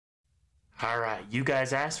Alright, you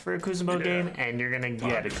guys asked for a Kuzenbo game, and you're gonna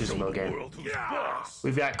get a Kuzenbo game.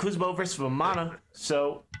 We've got Kuzenbo versus Vamana,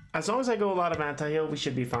 so as long as I go a lot of anti-heal, we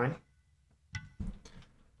should be fine.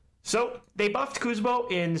 So, they buffed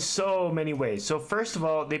Kuzenbo in so many ways. So first of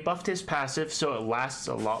all, they buffed his passive so it lasts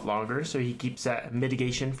a lot longer, so he keeps that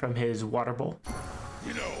mitigation from his water bowl.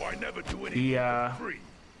 You know, I never do anything for free.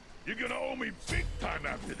 You're gonna owe me big time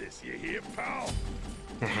after this, you hear, pal?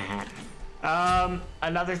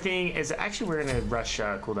 Another thing is actually we're gonna rush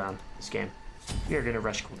cooldown this game. We are gonna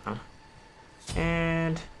rush cooldown.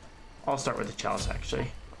 And I'll start with the chalice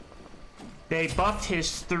actually. They buffed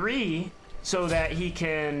his 3 so that he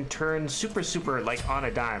can turn super like on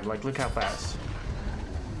a dime. Like look how fast.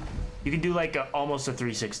 You can do like almost a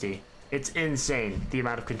 360. It's insane the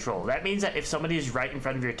amount of control. That means that if somebody is right in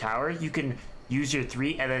front of your tower, you can use your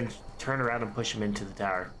 3 and then turn around and push them into the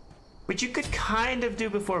tower. Which you could kind of do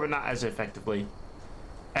before, but not as effectively.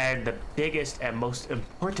 And the biggest and most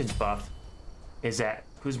important buff is that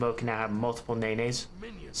Kuzenbo can now have multiple NENEs.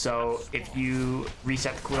 So if you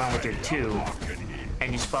reset the cooldown with your 2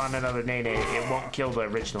 and you spawn another NENE, it won't kill the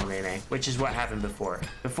original NENE, which is what happened before.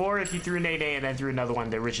 Before, if you threw a NENE and then threw another one,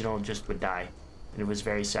 the original just would die. And it was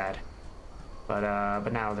very sad. But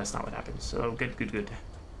now that's not what happens. So good.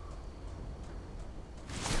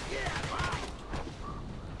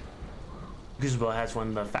 Kuzenbo has one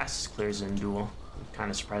of the fastest clears in Duel.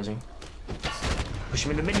 Kind of surprising. Push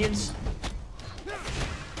him into minions.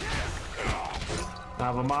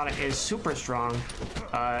 Now Vamana is super strong.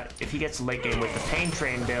 If he gets late game with the Pain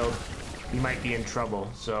Train build, he might be in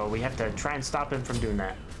trouble. So we have to try and stop him from doing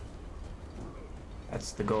that.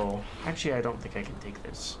 That's the goal. Actually, I don't think I can take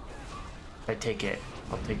this. If I take it,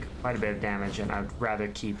 I'll take quite a bit of damage, and I'd rather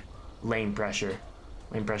keep lane pressure.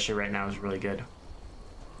 Lane pressure right now is really good.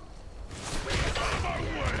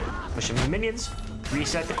 Push him into minions.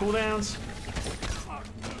 Reset the cooldowns.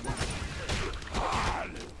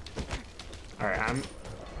 Alright,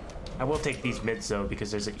 I will take these mids though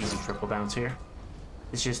because there's an easy triple bounce here.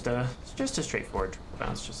 It's just a straightforward triple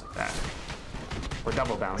bounce, just like that. Or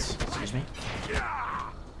double bounce, excuse me.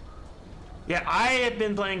 Yeah, I have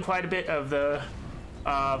been playing quite a bit of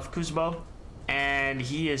Kuzenbo, and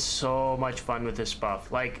he is so much fun with this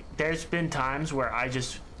buff. Like, there's been times where I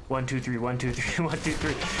just 1, 2, 3, 1, 2, 3, 1, 2,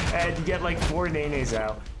 3, and you get like 4 NENEs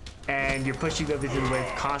out, and you're pushing them into the wave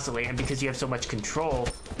constantly, and because you have so much control,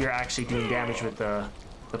 you're actually doing damage with the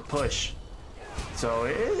push. So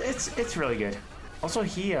it's really good. Also,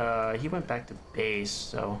 he went back to base,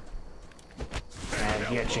 so and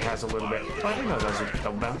he actually has a little bit. Oh, I didn't know that was a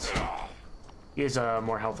double bounce. He has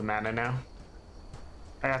more health and mana now.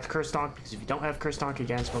 I got the Curse Stomp because if you don't have Curse Stomp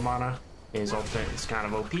against Vamana, his ultimate is kind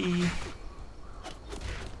of OP.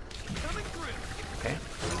 Okay.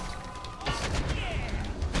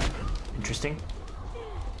 Interesting.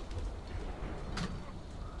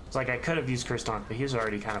 It's like I could have used Curse Stomp, but he's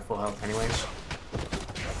already kind of full health anyways.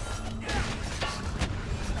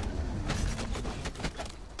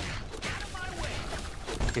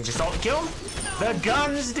 You just ult kill him? The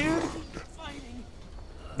guns, dude!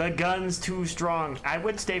 The gun's too strong. I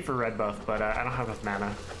would stay for red buff, but I don't have enough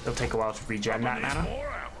mana. It'll take a while to regen that mana.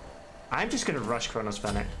 I'm just gonna rush Chronos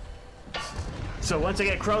Pennant. So once I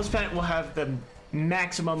get Chronos Pennant, we'll have the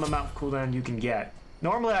maximum amount of cooldown you can get.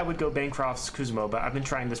 Normally I would go Bancroft's Kuzenbo, but I've been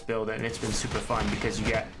trying this build and it's been super fun because you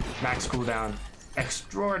get max cooldown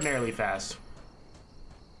extraordinarily fast.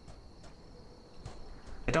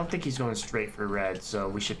 I don't think he's going straight for red, so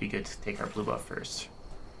we should be good to take our blue buff first.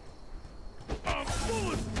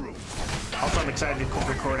 Also, I'm excited to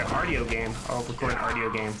record an RDO game. I'll record an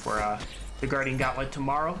RDO game for the Guardian Gauntlet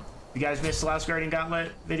tomorrow. If you guys missed the last Guardian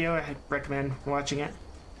Gauntlet video, I recommend watching it.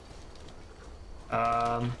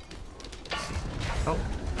 Oh,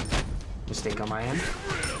 mistake on my end.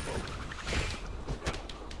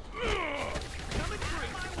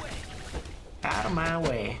 Out of my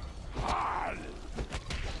way.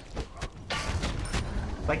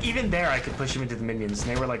 Like, even there, I could push him into the minions,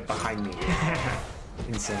 and they were, like, behind me.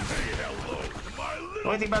 Insane. The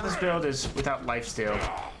only thing about this build is, without lifesteal,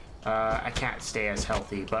 I can't stay as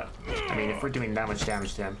healthy, but, I mean, if we're doing that much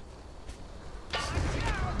damage to him.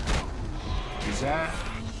 Use that.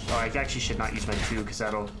 Oh, I actually should not use my 2, because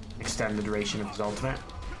that'll extend the duration of his ultimate.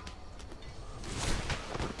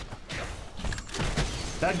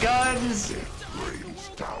 The guns!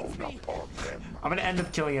 I'm gonna end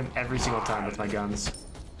up killing him every single time with my guns.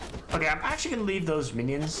 Okay, I'm actually gonna leave those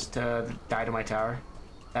minions to die to my tower.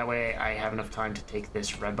 That way I have enough time to take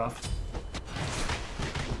this red buff.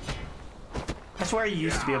 That's where I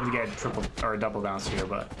used to be able to get a triple or a double bounce here,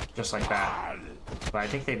 but just like that. But I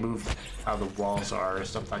think they moved how the walls are or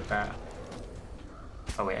something like that.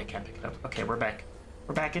 Oh wait, I can't pick it up. Okay, we're back.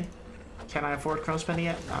 We're back in. Can I afford Chrome Spending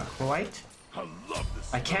yet? Not quite.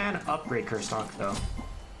 I can upgrade Curse Stock though.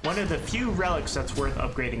 One of the few relics that's worth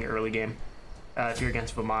upgrading early game if you're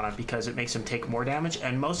against Vamana, because it makes him take more damage.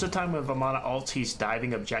 And most of the time when Vamana ults, he's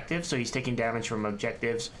diving objectives, so he's taking damage from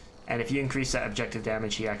objectives. And if you increase that objective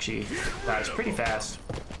damage, he actually dies pretty fast.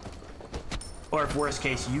 Or if worst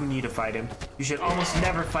case, you need to fight him. You should almost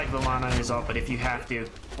never fight Vamana on his ult, but if you have to,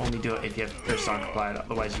 only do it if you have Curse Stock applied,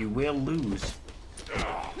 otherwise you will lose.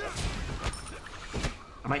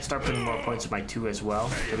 I might start putting more points in my 2 as well,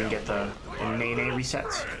 so we can get the NENE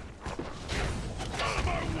resets.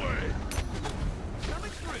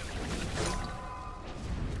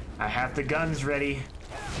 I have the guns ready.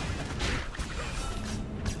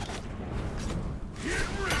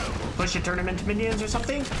 Push it, turn them into minions or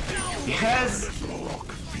something? Yes!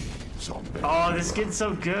 Oh, this skin's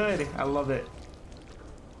so good. I love it.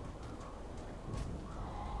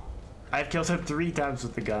 I've killed him 3 times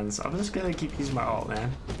with the guns. I'm just gonna keep using my ult,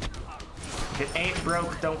 man. If it ain't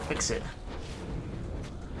broke, don't fix it.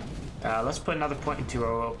 Let's put another point into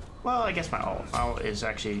our... Well, I guess my ult is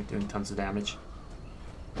actually doing tons of damage.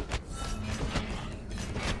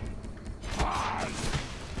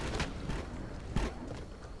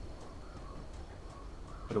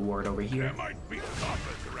 Put a ward over here. There might be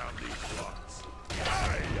carpets around these blocks.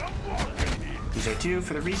 I'm walking here. These are 2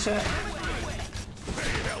 for the reset.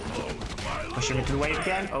 Push him into the wave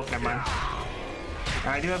again. Oh, never mind.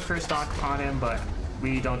 I do have Curse Stock on him, but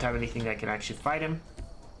we don't have anything that can actually fight him.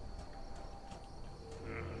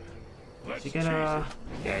 Is he gonna...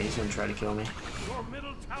 Yeah, he's gonna try to kill me.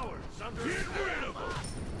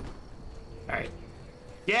 Alright.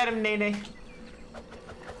 Get him, NENE.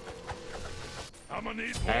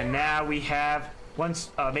 And now we have...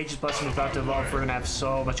 Once Mage's Blessing is about to evolve, we're gonna have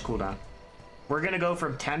so much cooldown. We're gonna go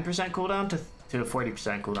from 10% cooldown to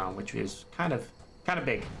 40% cooldown, which is kind of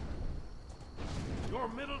big.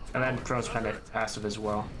 And then Chrono Spend passive as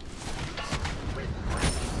well.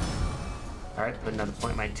 Alright, put another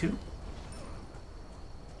point in my 2.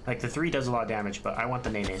 Like, the 3 does a lot of damage, but I want the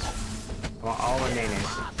NENEs. I want all the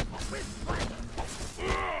NENEs.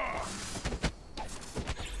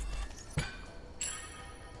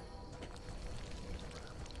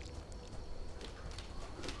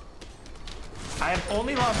 I have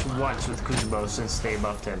only lost once with Kuzenbo since they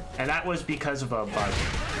buffed him, and that was because of a bug.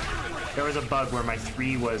 There was a bug where my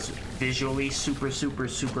 3 was visually super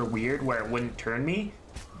weird, where it wouldn't turn me,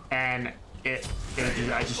 and I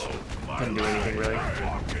just couldn't do anything really.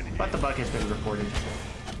 But the bug has been reported.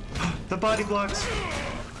 The body blocks,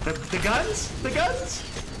 the guns, the guns.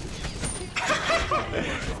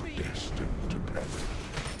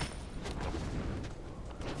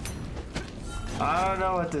 I don't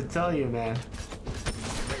know what to tell you, man.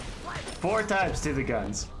 4 times to the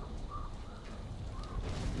guns.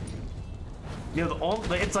 You know,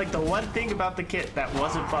 it's like the one thing about the kit that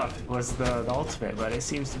wasn't buffed was the ultimate, but it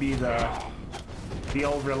seems to be the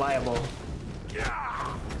old reliable.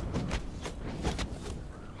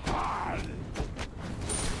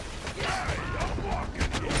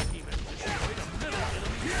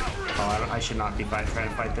 Oh, I should not be trying to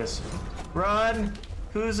fight this. Run!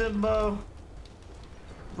 Kuzenbo!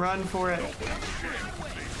 Run for it.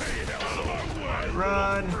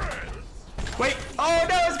 Run. Wait. Oh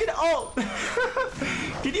no, I was gonna ult.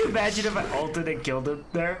 Can you imagine if I ulted and killed him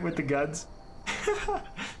there with the guns?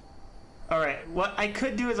 Alright, what I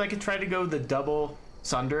could do is I could try to go the double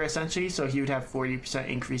Sunder essentially, so he would have 40%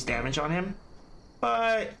 increased damage on him.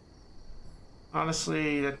 But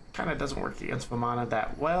honestly, that kind of doesn't work against Vamana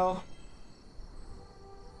that well.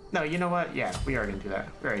 No, you know what? Yeah, we are gonna do that.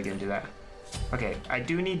 We're already gonna do that. Okay, I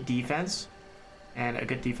do need defense, and a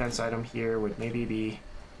good defense item here would maybe be,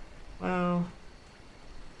 well,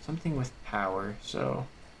 something with power. So,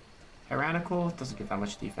 Tyrannical doesn't give that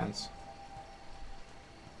much defense.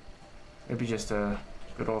 Maybe just a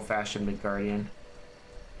good old-fashioned Midgardian.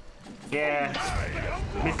 Yeah,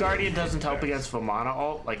 Midgardian doesn't help against Vamana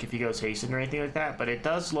ult, like if he goes hasten or anything like that, but it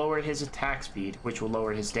does lower his attack speed, which will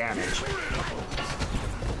lower his damage.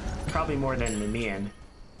 Probably more than Nemean,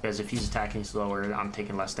 because if he's attacking slower, I'm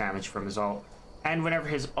taking less damage from his ult. And whenever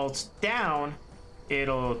his ult's down,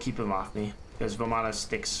 it'll keep him off me, because Vamana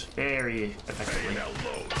sticks very effectively.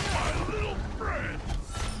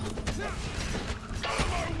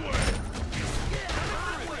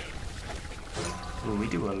 Ooh, we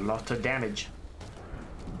do a lot of damage.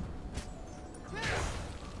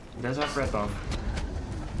 He does have red buff.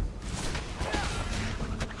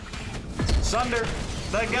 Sunder!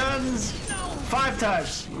 The guns! 5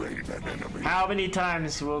 times! How many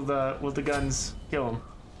times will the guns kill him?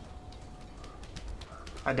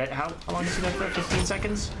 How long is he there for? 15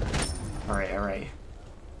 seconds? Alright, alright.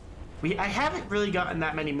 I haven't really gotten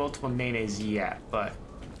that many multiple Nenes yet, but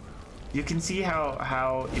you can see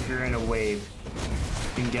how if you're in a wave,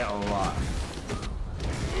 you can get a lot.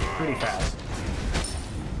 Pretty fast.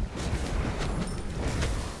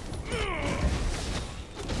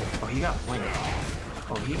 Oh, he got blinked.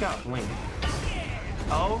 Oh, he got blinked.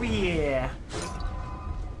 Oh, yeah.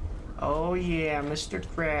 Oh, yeah, Mr.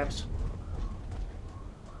 Krabs.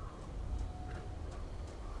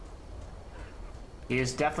 He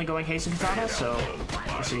is definitely going Hasten Katana, so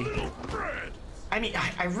we'll see. I mean,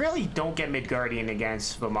 I really don't get Midgardian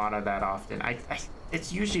against Vamana that often.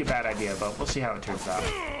 It's usually a bad idea, but we'll see how it turns out.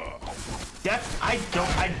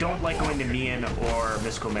 I don't like going Nemean or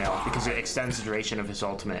Mystical Mail because it extends the duration of his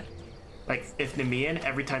ultimate. Like, if Nemean,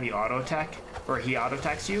 every time you auto-attack, or he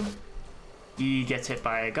auto-attacks you, he gets hit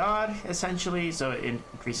by a god, essentially, so it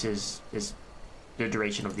increases the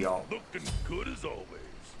duration of the ult. Looking good as always.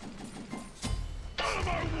 Out of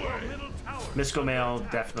my way. Mystical Mail,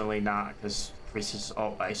 definitely not, because increases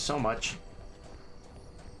ult by so much.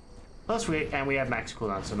 Plus, we have max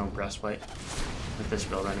cooldown, so no breastplate. With this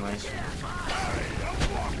build, anyways.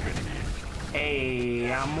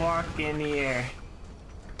 Hey, I'm walking here.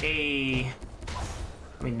 Hey. How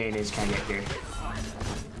many Nenes can I get here?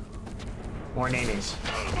 More Nenes.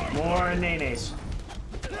 More Nenes.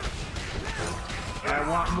 I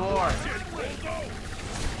want more.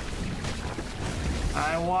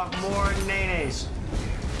 I want more Nenes.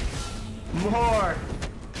 More.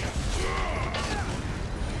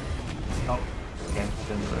 Oh, okay.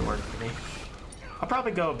 Didn't really work for me. I'll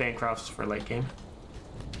probably go Bancrofts for late game.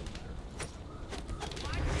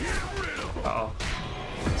 Uh-oh.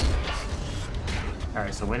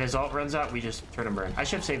 Alright, so when his ult runs out, we just turn and burn. I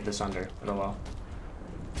should have saved this under, but oh well.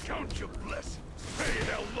 Count your blessings. Say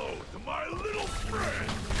hello to my little friend.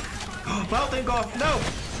 Well, didn't go off. No!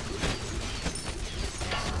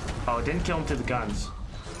 Oh, it didn't kill him to the guns.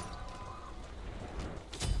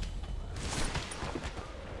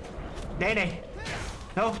 Nene!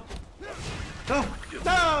 No! No!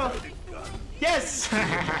 No! Yes!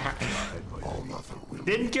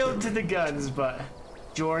 Didn't kill him to the guns, but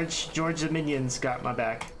George the minions got my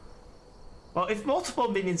back. Well, if multiple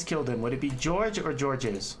minions killed him, would it be George or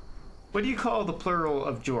Georges? What do you call the plural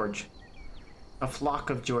of George? A flock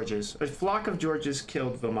of Georges. A flock of Georges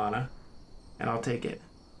killed Vamana, and I'll take it.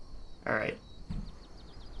 Alright.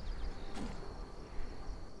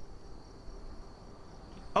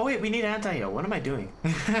 Oh wait, we need anti-heal. What am I doing?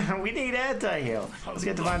 We need anti-heal. Let's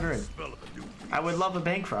get Divine Rune. I would love a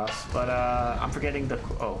Bancroft, but I'm forgetting the...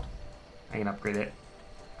 Oh, I can upgrade it.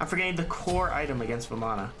 I'm forgetting the core item against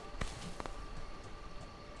Vamana.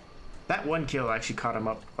 That one kill actually caught him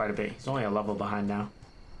up quite a bit. He's only a level behind now.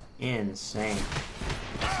 Insane.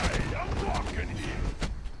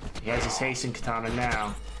 He has his Hasten Katana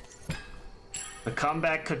now. The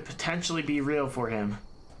comeback could potentially be real for him.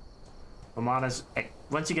 Vamana's...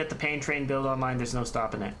 Once you get the Pain Train build online, there's no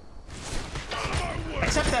stopping it.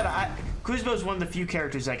 Except that Kuzenbo is one of the few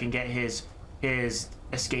characters that can get his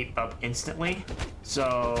escape up instantly.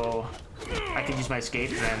 So I could use my escape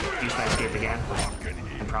and then use my escape again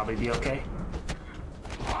and probably be okay.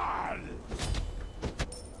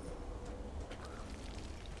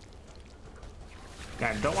 Yeah,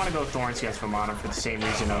 I don't want to go Thorns against Vamana for the same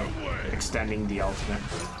reason of extending the ultimate.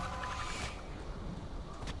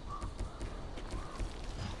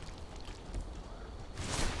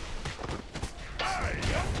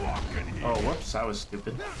 Oh, whoops, that was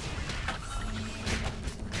stupid.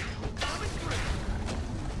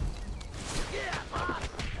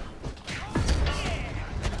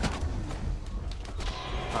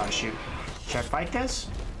 Oh shoot. Should I fight this?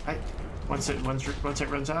 Once it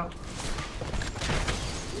runs out?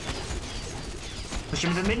 Push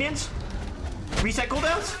him to the minions? Reset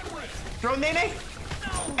cooldowns? Throw Nene?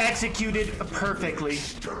 Executed perfectly.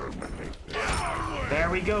 There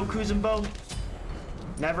we go, Kuzenbo.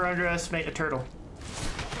 Never underestimate a turtle.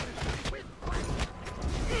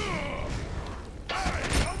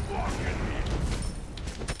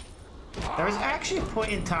 There was actually a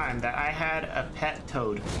point in time that I had a pet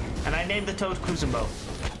toad, and I named the toad Kuzenbo.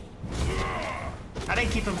 I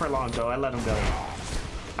didn't keep him for long though, I let him go.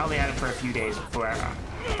 I only had him for a few days before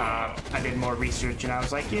I did more research, and I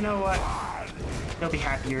was like, you know what? He'll be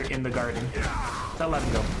happier in the garden. So I let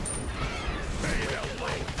him go.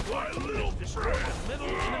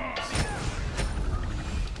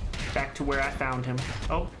 Back to where I found him.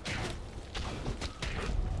 Oh.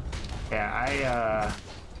 Yeah,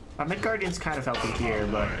 my Midgardian's kind of healthy here,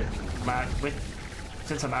 but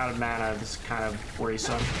since I'm out of mana, this is kind of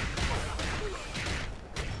worrisome.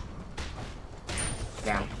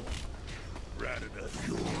 Down.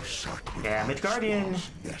 Yeah, Midgardian.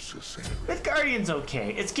 Midgardian's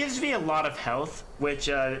okay. It gives me a lot of health, which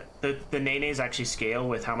the NENEs actually scale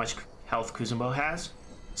with how much health Kuzenbo has.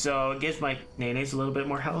 So it gives my NENEs a little bit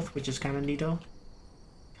more health, which is kind of neato.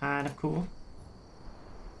 Kind of cool.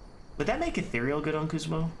 Would that make Ethereal good on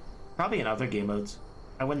Kuzenbo? Probably in other game modes.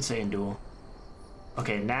 I wouldn't say in Duel.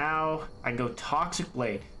 Okay, now I can go Toxic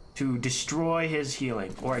Blade to destroy his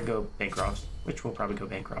healing. Or I go Bancrofts, which we'll probably go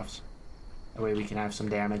Bancrofts. That way we can have some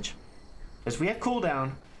damage. Because we have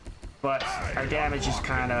cooldown, but our damage is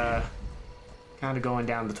kind of going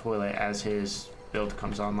down the toilet as his build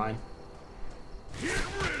comes online.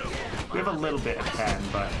 We have a little bit of pen,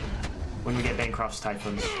 but when we get Bancroft's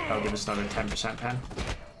Typhoons, that'll give us another 10% pen.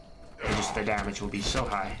 And just the damage will be so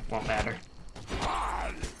high, won't matter.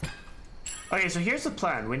 Okay, so here's the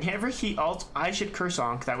plan. Whenever he ults, I should Curse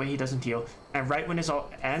Onk, that way he doesn't heal. And right when his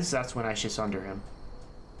ult ends, that's when I should Sunder him.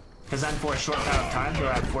 Because then for a short amount of time, he'll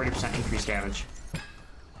have 40% increased damage.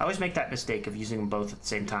 I always make that mistake of using them both at the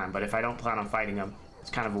same time, but if I don't plan on fighting him, it's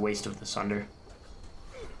kind of a waste of the Sunder.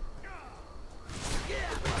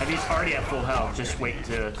 If he's already at full health, just wait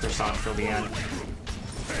to Curse Onk till the end.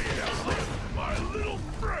 My little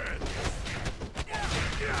friend.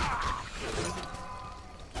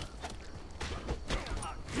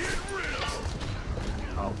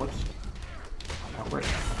 Oh, whoops. That worked.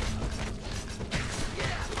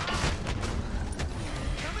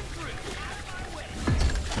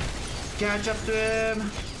 Catch up to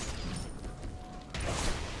him.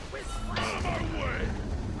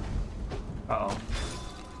 Uh-oh.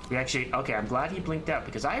 We actually... Okay, I'm glad he blinked out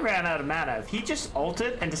because I ran out of mana. If he just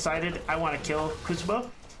ulted and decided I want to kill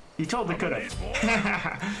Kuzenbo, he totally could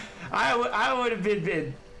have. I would have been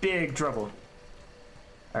in big trouble.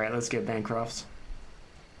 Alright, let's get Bancrofts.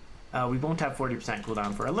 We won't have 40%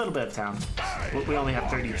 cooldown for a little bit of time. We only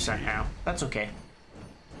have 30% now. That's okay.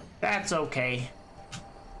 That's okay.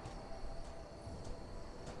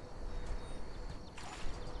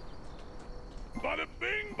 Bada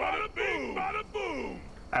bing, bada bing, bada boom.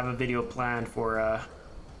 I have a video planned for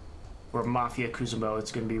Mafia Kuzenbo.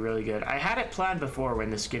 It's gonna be really good. I had it planned before when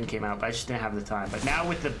the skin came out, but I just didn't have the time. But now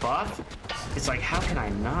with the buff, it's like, how can I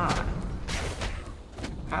not?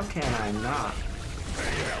 How can I not?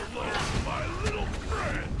 My little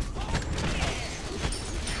friend.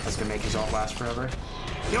 That's gonna make his ult last forever.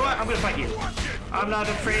 You know what? I'm gonna fight you. I'm not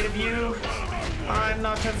afraid of you. I'm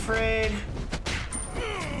not afraid.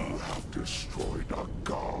 You have destroyed a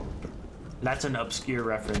god. That's an obscure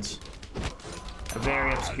reference. A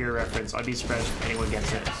very obscure reference. I'd be surprised if anyone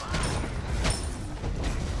gets it.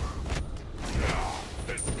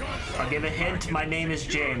 I'll give a hint. My name is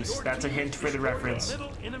James. That's a hint for the reference.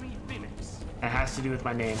 It has to do with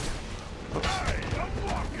my name. Oops.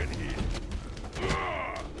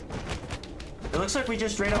 It looks like we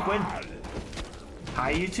just straight up win.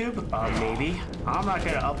 Hi, YouTube? Maybe. I'm not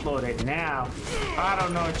gonna upload it now. I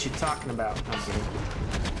don't know what you're talking about. I'm kidding.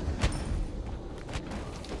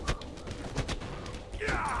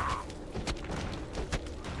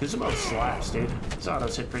 Kuzenbo slaps, dude. His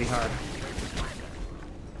autos hit pretty hard.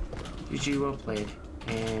 GG, well played.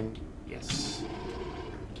 And yes,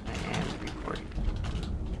 I am recording.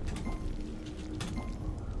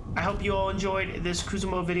 I hope you all enjoyed this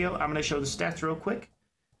Kuzenbo video. I'm gonna show the stats real quick.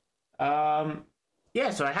 Yeah,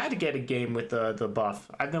 so I had to get a game with the buff.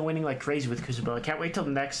 I've been winning like crazy with Kuzenbo. I can't wait till the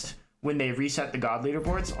next, when they reset the god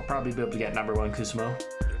leaderboards, I'll probably be able to get #1 Kuzenbo.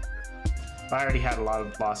 I already had a lot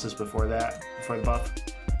of losses before that, before the buff.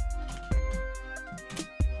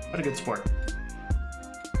 What a good sport.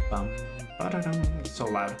 It's so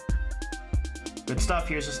loud. Good stuff.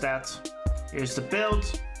 Here's the stats. Here's the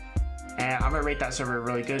build. And I'm gonna rate that server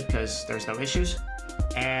really good because there's no issues.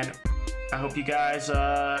 And I hope you guys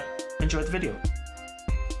enjoyed the video.